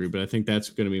numbers seem to agree. But I think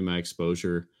that's gonna be my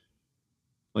exposure.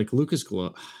 Like Lucas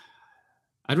Glow,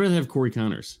 I'd rather have Corey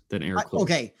Connors than Eric Cole.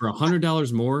 Okay, for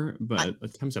 $100 more,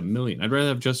 but times a million. I'd rather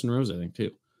have Justin Rose, I think,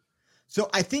 too. So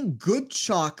I think good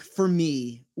chalk for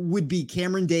me would be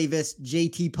Cameron Davis,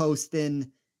 JT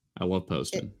Poston. I love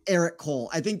Poston. Eric Cole.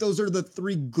 I think those are the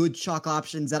three good chalk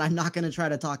options that I'm not going to try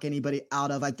to talk anybody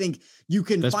out of. I think you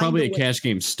can. That's probably a cash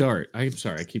game start. I'm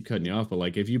sorry, I keep cutting you off, but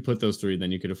like if you put those three, then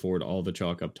you could afford all the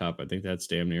chalk up top. I think that's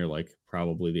damn near like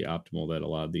probably the optimal that a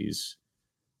lot of these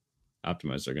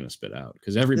optimizers are going to spit out,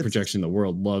 because every projection in the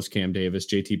world loves Cam Davis.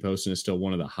 JT Poston is still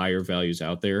one of the higher values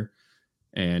out there,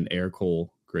 and Eric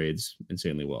Cole grades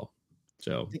insanely well.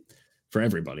 So for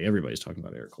everybody's talking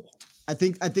about Eric Cole. I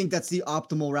think that's the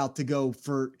optimal route to go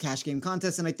for cash game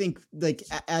contests. And I think like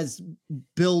as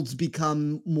builds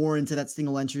become more into that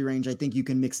single entry range, I think you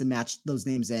can mix and match those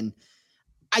names in.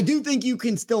 I do think you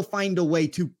can still find a way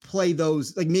to play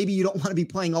those. Like maybe you don't want to be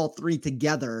playing all three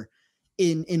together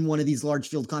in one of these large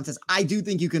field contests. I do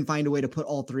think you can find a way to put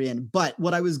all three in. But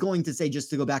what I was going to say, just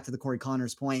to go back to the Corey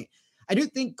Connors point, I do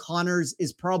think Connors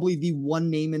is probably the one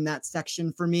name in that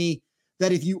section for me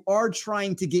that if you are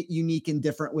trying to get unique and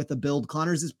different with a build,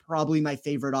 Connors is probably my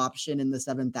favorite option in the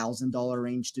 $7,000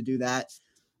 range to do that.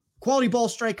 Quality ball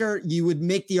striker, you would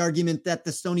make the argument that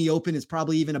the Sony Open is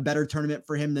probably even a better tournament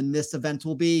for him than this event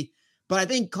will be. But I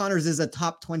think Connors is a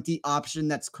top 20 option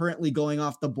that's currently going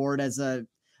off the board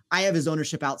I have his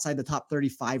ownership outside the top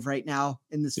 35 right now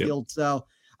in this field. So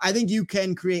I think you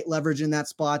can create leverage in that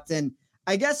spot. And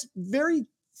I guess very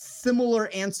similar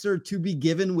answer to be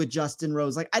given with Justin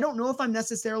Rose. Like, I don't know if I'm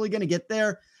necessarily going to get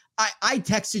there. I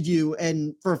texted you,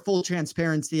 and for full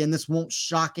transparency, and this won't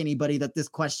shock anybody that this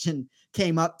question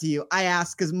came up to you. I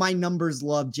asked because my numbers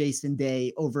love Jason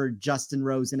Day over Justin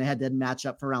Rose in a head-to-head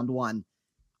matchup for round one.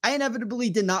 I inevitably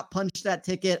did not punch that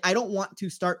ticket. I don't want to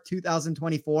start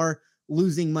 2024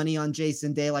 losing money on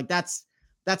Jason Day. Like that's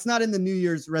not in the New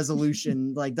Year's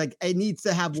resolution. like it needs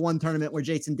to have one tournament where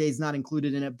Jason Day is not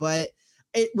included in it, but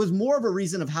it was more of a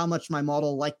reason of how much my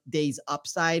model liked Day's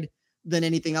upside than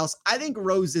anything else. I think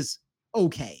Rose is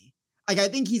okay. Like, I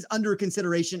think he's under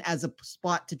consideration as a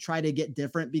spot to try to get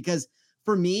different, because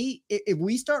for me, if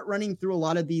we start running through a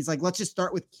lot of these, like, let's just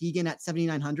start with Keegan at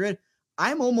 7,900.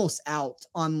 I'm almost out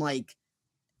on like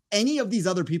any of these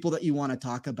other people that you want to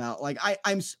talk about. Like I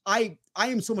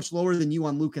am so much lower than you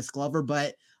on Lucas Glover,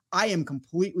 but I am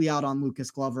completely out on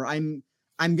Lucas Glover. I'm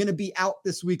going to be out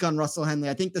this week on Russell Henley.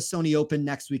 I think the Sony Open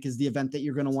next week is the event that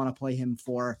you're going to want to play him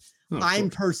for. I'm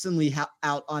personally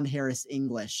out on Harris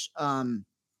English.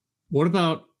 What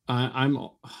about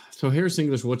so Harris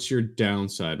English? What's your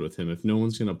downside with him if no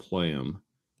one's going to play him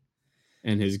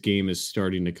and his game is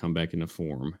starting to come back into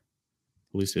form?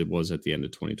 At least it was at the end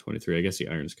of 2023. I guess the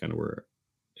irons kind of were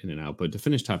in and out, but to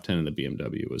finish top 10 in the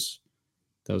BMW was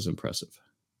impressive.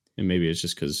 And maybe it's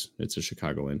just because it's a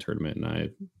Chicagoland tournament, and I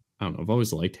don't know. I've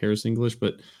always liked Harris English,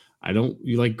 but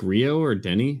you like Griot or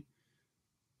Denny?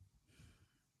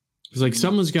 Because like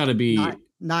someone's got to be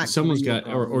not someone's Griot,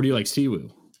 got, or do you like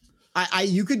Siwoo?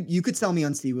 You could sell me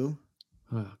on Siwoo.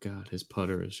 Oh God, his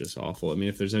putter is just awful. I mean,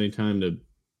 if there's any time to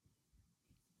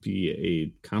be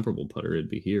a comparable putter, it'd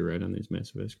be here, right on these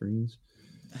massive screens.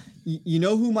 You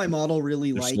know who my model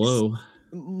really They're likes? Slow.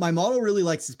 My model really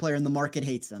likes this player, and the market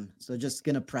hates him. So just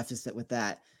gonna preface it with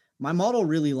that. My model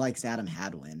really likes Adam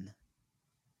Hadwin.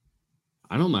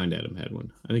 I don't mind Adam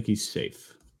Hadwin. I think he's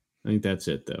safe. I think that's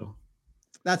it, though.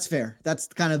 That's fair. That's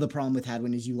kind of the problem with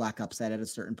Hadwin, is you lack upside at a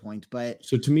certain point. But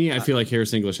so to me, I feel like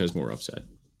Harris English has more upside.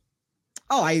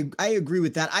 Oh, I agree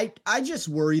with that. I just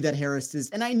worry that Harris is,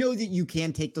 and I know that you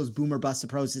can take those boomer bust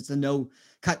approaches. It's a no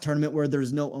cut tournament where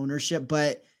there's no ownership,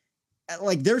 but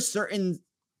like there's certain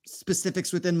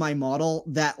specifics within my model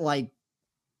that like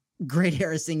grade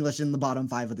Harris English in the bottom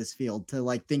 5 of this field to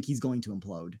like think he's going to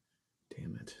implode.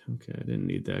 Damn it. Okay, I didn't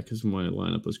need that because my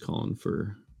lineup was calling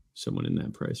for someone in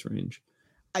that price range.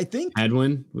 I think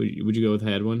Hadwin. Would you go with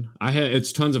Hadwin?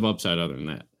 It's tons of upside other than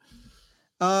that.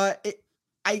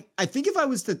 I think if I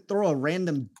was to throw a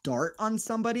random dart on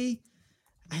somebody,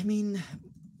 I mean,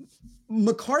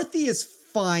 McCarthy is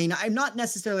fine. I'm not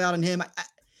necessarily out on him.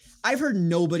 I've heard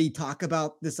nobody talk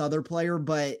about this other player,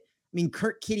 but I mean,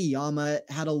 Kurt Kitayama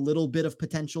had a little bit of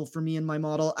potential for me in my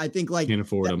model. I think like can't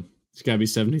afford him. It's got to be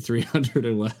 7,300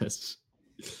 or less.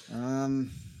 I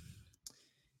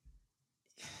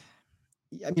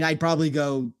mean, I'd probably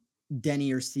go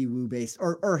Denny or Siwoo based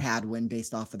or Hadwin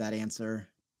based off of that answer.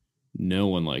 No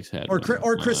one likes Hadwin.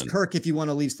 Or Chris Kirk if you want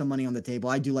to leave some money on the table.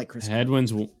 I do like Chris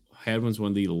Hadwin's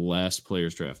one of the last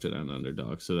players drafted on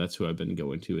Underdog, so that's who I've been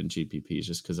going to in GPPs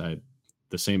just because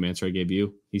the same answer I gave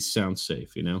you. He sounds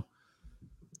safe, you know?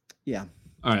 Yeah.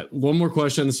 All right, one more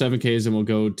question on the 7Ks, and we'll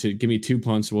go to give me 2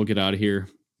 punts. We'll get out of here.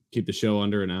 Keep the show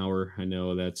under an hour. I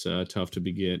know that's tough to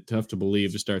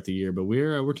believe to start the year, but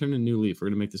we're turning a new leaf. We're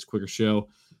gonna make this a quicker show.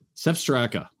 Sep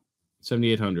Straka,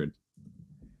 7,800.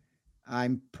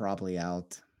 I'm probably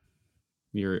out.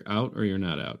 You're out or you're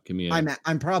not out? Give me.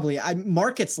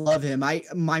 Markets love him.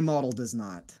 My model does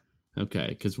not. Okay,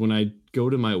 because when I go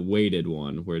to my weighted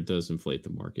one where it does inflate the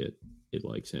market, it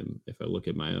likes him. If I look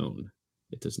at my own,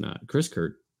 it does not. Chris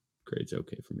Kirk grade's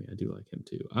okay for me. I do like him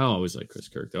too. I always like Chris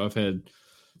Kirk though. I've had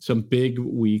some big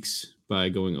weeks by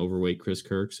going overweight Chris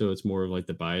Kirk, so it's more of like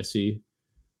the biasy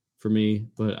for me.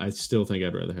 But I still think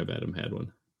I'd rather have Adam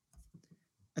Hadwin.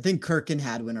 I think Kirk and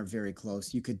Hadwin are very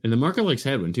close. And the market likes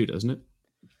Hadwin too, doesn't it?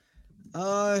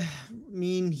 I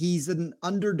mean, he's an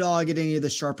underdog at any of the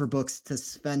sharper books to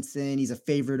Svensson. He's a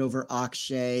favorite over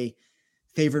Akshay,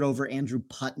 favorite over Andrew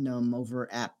Putnam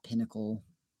over at Pinnacle.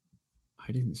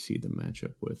 I didn't see the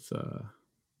matchup with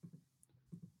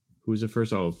who was the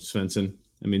first? Oh, Svensson.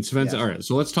 I mean, Svensson. Yeah. All right,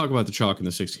 so let's talk about the chalk in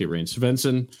the 6K range.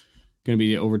 Svensson going to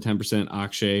be over 10%.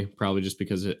 Akshay probably just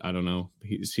because I don't know.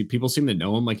 People seem to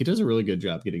know him. Like he does a really good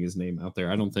job getting his name out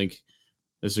there. I don't think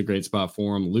this is a great spot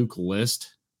for him. Luke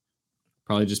List.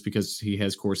 Probably just because he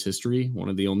has course history. One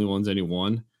of the only ones that he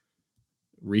won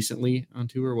recently on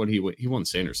tour. He won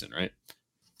Sanderson, right?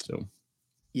 So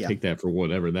yeah, take that for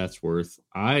whatever that's worth.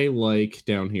 I like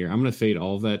down here. I'm going to fade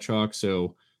all of that chalk.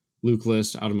 So Luke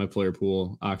List out of my player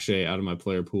pool. Akshay out of my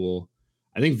player pool.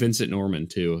 I think Vincent Norman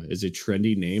too is a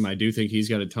trendy name. I do think he's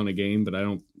got a ton of game, but I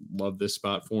don't love this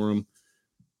spot for him.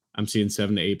 I'm seeing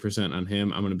 7 to 8% on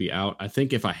him. I'm going to be out. I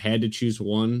think if I had to choose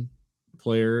one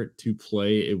player to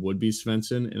play, it would be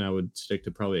Svensson, and I would stick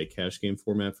to probably a cash game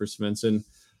format for Svensson.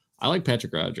 I like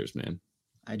Patrick Rogers, man.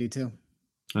 I do too.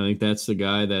 I think that's the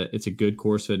guy that it's a good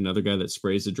course fit. Another guy that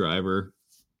sprays the driver,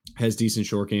 has decent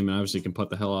short game, and obviously can putt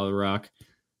the hell out of the rock,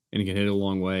 and he can hit it a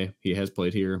long way. He has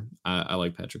played here. I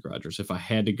like Patrick Rogers. If I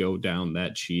had to go down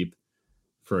that cheap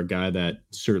for a guy that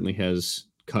certainly has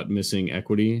cut missing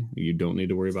equity, you don't need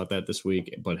to worry about that this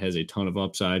week, but has a ton of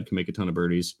upside, can make a ton of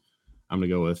birdies. I'm going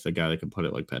to go with a guy that can put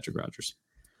it like Patrick Rogers.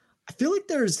 I feel like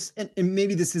there's, and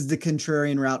maybe this is the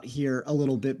contrarian route here a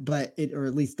little bit, or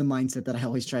at least the mindset that I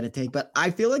always try to take, but I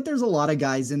feel like there's a lot of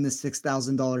guys in the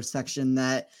 $6,000 section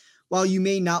that while you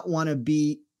may not want to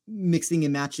be mixing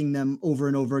and matching them over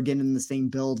and over again in the same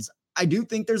builds, I do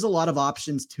think there's a lot of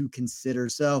options to consider.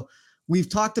 So we've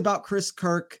talked about Chris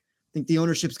Kirk. I think the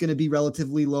ownership's going to be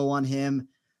relatively low on him.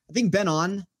 I think Ben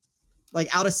On,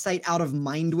 like out of sight, out of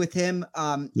mind with him.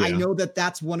 I know that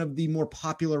that's one of the more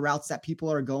popular routes that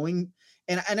people are going.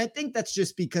 And I think that's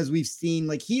just because we've seen,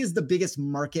 like, he is the biggest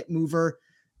market mover.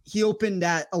 He opened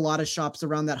at a lot of shops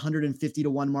around that 150 to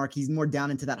 1 mark. He's more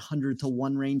down into that 100 to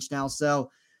 1 range now. So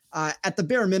at the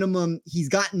bare minimum, he's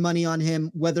gotten money on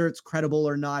him, whether it's credible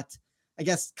or not, I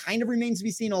guess kind of remains to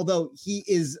be seen, although he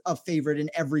is a favorite in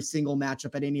every single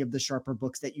matchup at any of the sharper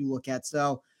books that you look at.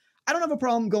 So I don't have a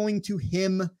problem going to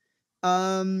him.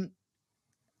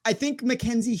 I think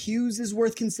Mackenzie Hughes is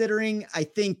worth considering. I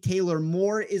think Taylor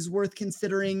Moore is worth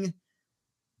considering.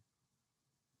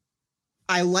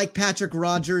 I like Patrick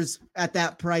Rogers at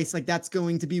that price. Like that's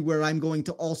going to be where I'm going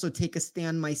to also take a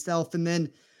stand myself. And then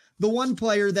the one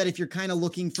player that if you're kind of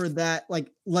looking for that,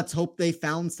 like, let's hope they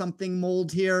found something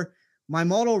mold here. My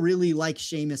model really likes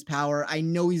Seamus Power. I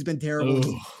know he's been terrible.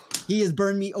 He has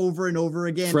burned me over and over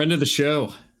again. Friend of the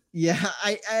show. Yeah,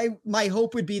 my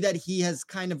hope would be that he has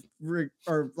kind of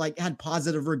had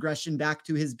positive regression back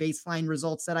to his baseline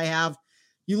results that I have.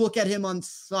 You look at him on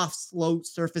soft, slow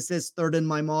surfaces, third in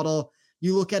my model.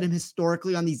 You look at him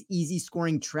historically on these easy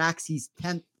scoring tracks. He's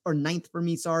 10th or 9th for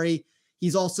me. Sorry.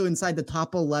 He's also inside the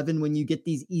top 11 when you get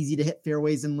these easy to hit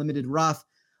fairways and limited rough.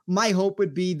 My hope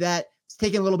would be that it's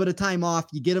taking a little bit of time off.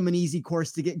 You get him an easy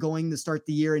course to get going to start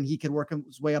the year, and he could work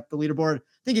his way up the leaderboard. I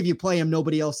think if you play him,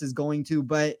 nobody else is going to.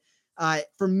 But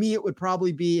for me, it would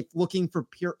probably be, if looking for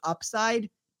pure upside,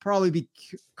 probably be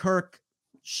Kirk,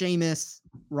 Seamus,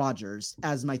 Rogers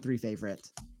as my 3 favorite.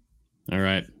 All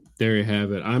right, there you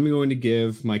have it. I'm going to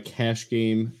give my cash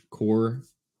game core.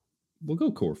 We'll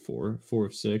go core 4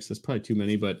 of 6. That's probably too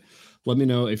many, but let me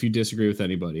know if you disagree with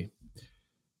anybody.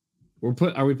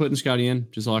 Are we putting Scotty in?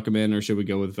 Just lock him in, or should we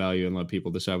go with value and let people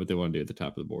decide what they want to do at the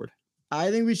top of the board? I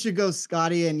think we should go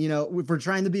Scotty. And, if we're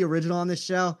trying to be original on this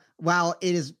show, while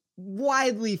it is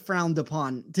widely frowned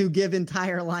upon to give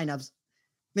entire lineups,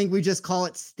 I think we just call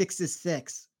it sticks is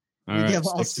 6. All right,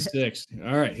 6 to 6.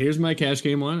 All right, here's my cash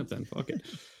game lineup then. Fuck it.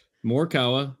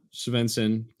 Morikawa,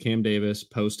 Svensson, Cam Davis,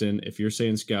 Poston. If you're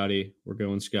saying Scotty, we're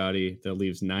going Scotty. That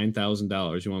leaves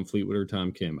 $9,000. You want Fleetwood or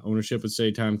Tom Kim? Ownership would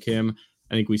say Tom Kim.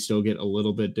 I think we still get a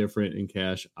little bit different in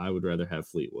cash. I would rather have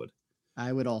Fleetwood.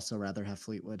 I would also rather have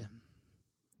Fleetwood.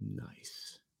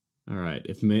 Nice. All right.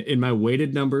 In my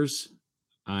weighted numbers,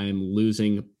 I'm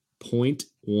losing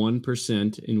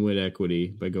 0.1% in weight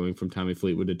equity by going from Tommy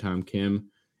Fleetwood to Tom Kim.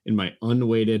 In my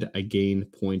unweighted, I gain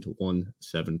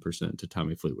 0.17% to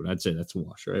Tommy Fleetwood. I'd say that's a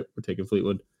wash, right? We're taking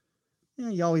Fleetwood. Yeah,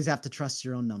 you always have to trust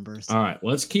your own numbers. All right.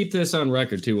 Let's keep this on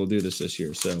record, too. We'll do this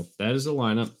year. So that is the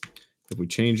lineup. If we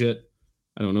change it,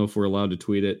 I don't know if we're allowed to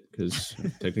tweet it because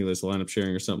technically it's lineup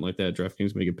sharing or something like that.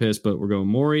 DraftKings make it piss, but we're going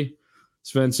Maury,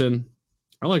 Svensson.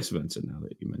 I like Svensson now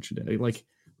that you mentioned it. Like,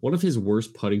 one of his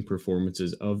worst putting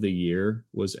performances of the year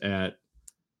was at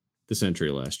the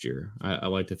Sentry last year. I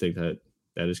like to think that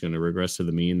is going to regress to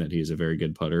the mean, that he's a very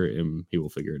good putter and he will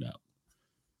figure it out.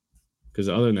 Because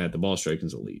other than that, the ball striking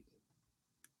is elite,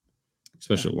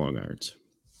 especially long irons.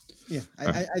 Yeah,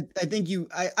 I think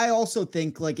I also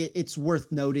think like it's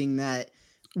worth noting that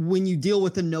when you deal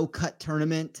with a no-cut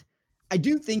tournament, I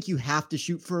do think you have to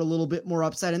shoot for a little bit more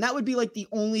upside. And that would be like the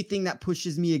only thing that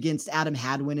pushes me against Adam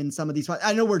Hadwin in some of these.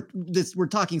 I know we're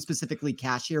talking specifically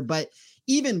cash here, but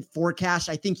even for cash,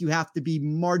 I think you have to be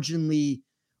marginally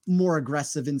more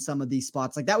aggressive in some of these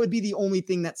spots. Like that would be the only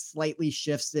thing that slightly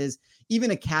shifts, is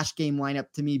even a cash game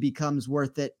lineup to me becomes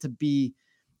worth it to be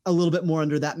a little bit more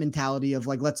under that mentality of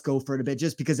like, let's go for it a bit,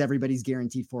 just because everybody's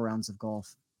guaranteed 4 rounds of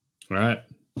golf. All right.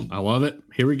 I love it.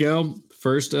 Here we go.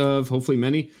 First of hopefully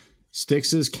many.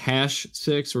 Sticks' cash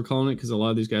 6, we're calling it, because a lot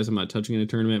of these guys I'm not touching in a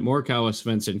tournament. Morikawa,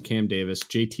 Svensson, Cam Davis,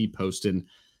 JT Poston,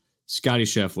 Scotty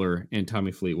Scheffler, and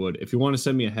Tommy Fleetwood. If you want to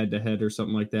send me a head-to-head or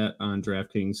something like that on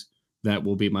DraftKings, that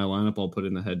will be my lineup. I'll put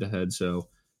in the head-to-head. So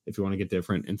if you want to get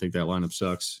different and think that lineup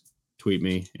sucks, tweet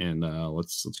me and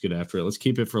let's get after it. Let's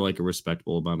keep it for like a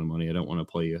respectable amount of money. I don't want to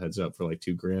play you heads up for like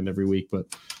 $2,000 every week, but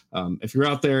if you're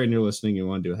out there and you're listening, you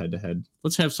want to do a head-to-head,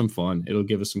 let's have some fun. It'll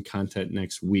give us some content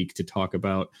next week to talk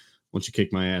about once you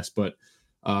kick my ass. But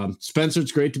Spencer,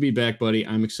 it's great to be back, buddy.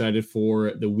 I'm excited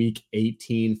for the week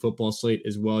 18 football slate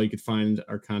as well. You can find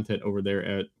our content over there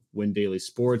at Win Daily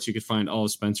Sports. You can find all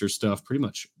of Spencer's stuff pretty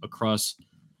much across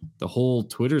the whole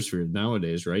Twitter sphere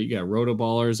nowadays, right? You got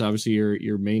Rotoballers, obviously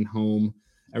your main home,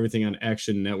 everything on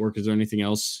Action Network. Is there anything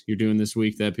else you're doing this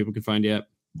week that people can find you at?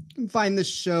 You can find the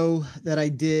show that I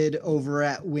did over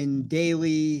at Win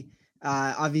Daily.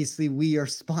 Obviously, we are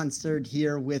sponsored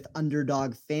here with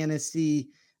Underdog Fantasy.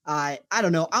 I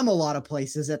don't know. I'm a lot of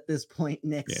places at this point,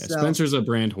 Nick. Yeah, so. Spencer's a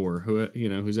brand whore.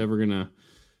 Who's ever gonna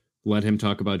let him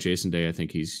talk about Jason Day? I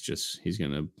think he's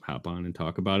gonna hop on and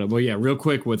talk about it. Well, yeah, real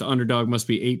quick, with Underdog, must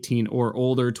be 18 or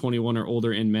older, 21 or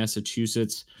older in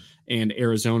Massachusetts and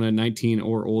Arizona, 19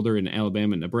 or older in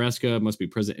Alabama and Nebraska. Must be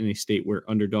present in a state where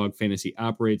Underdog Fantasy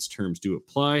operates. Terms do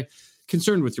apply.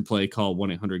 Concerned with your play, call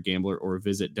 1-800-GAMBLER or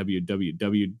visit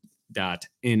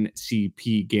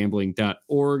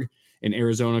www.ncpgambling.org. In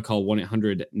Arizona, call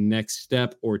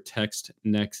 1-800-NEXT-STEP or text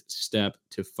NEXT STEP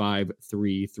to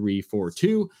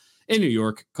 53342. In New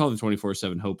York, call the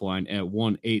 24/7 Hope line at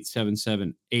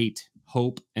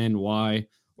 1-877-8-HOPE-NY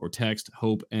or text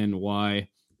HOPE-NY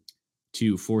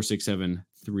to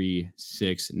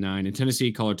 467-369. In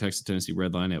Tennessee, call or text the Tennessee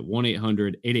Red Line at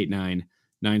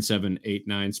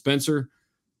 1-800-889-9789. Spencer,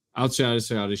 outside of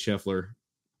Scotty Scheffler,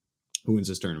 who wins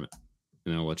this tournament?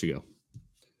 And I'll let you go.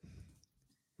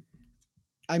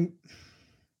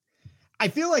 I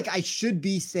feel like I should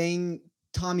be saying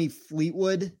Tommy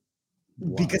Fleetwood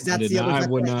because that's the other.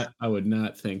 I would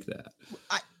not think that.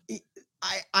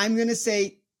 I'm going to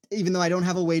say, even though I don't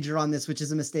have a wager on this, which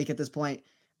is a mistake at this point,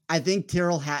 I think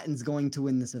Tyrrell Hatton's going to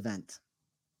win this event.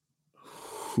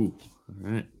 Whew.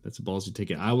 All right. That's a ballsy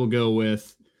ticket. I will go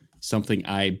with something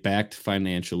I backed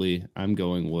financially, I'm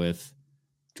going with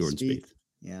Jordan Spieth.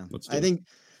 Yeah.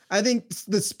 I think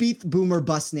the Spieth boomer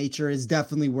bust nature is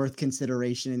definitely worth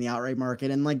consideration in the outright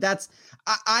market. And like,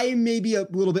 I may be a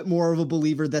little bit more of a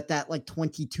believer that like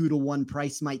 22-1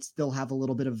 price might still have a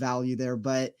little bit of value there,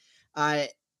 but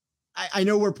I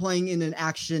know we're playing in an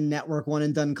Action Network one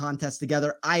and done contest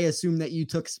together. I assume that you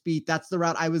took Spieth. That's the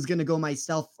route I was going to go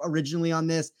myself originally on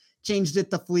this. Changed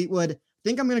it to Fleetwood. I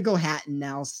think I'm going to go Hatton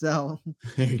now. So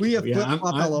we have flip-flop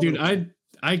all over. Dude,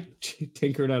 I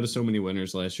tinkered out of so many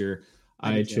winners last year.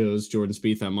 I chose Jordan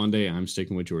Spieth on Monday. I'm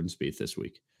sticking with Jordan Spieth this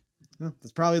week. Well,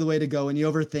 that's probably the way to go. When you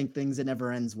overthink things, it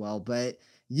never ends well. But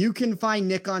you can find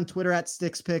Nick on Twitter at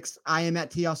SticksPicks. I am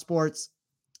at TOff Sports.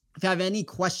 If you have any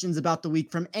questions about the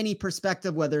week from any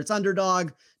perspective, whether it's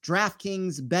underdog,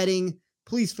 DraftKings, betting,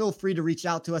 please feel free to reach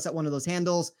out to us at one of those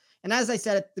handles. And as I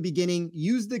said at the beginning,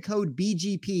 use the code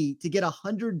BGP to get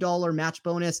 $100 match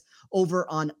bonus over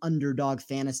on Underdog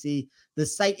Fantasy. The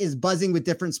site is buzzing with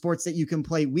different sports that you can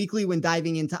play weekly when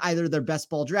diving into either their best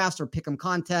ball drafts or pick'em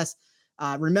contests.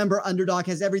 Remember, Underdog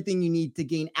has everything you need to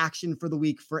gain action for the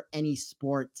week for any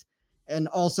sport. And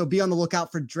also be on the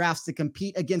lookout for drafts to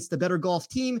compete against the better golf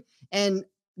team. And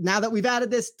now that we've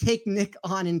added this, take Nick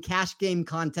on in cash game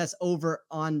contests over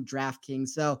on DraftKings.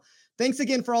 So thanks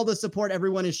again for all the support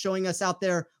everyone is showing us out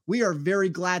there. We are very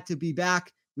glad to be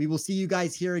back. We will see you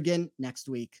guys here again next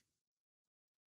week.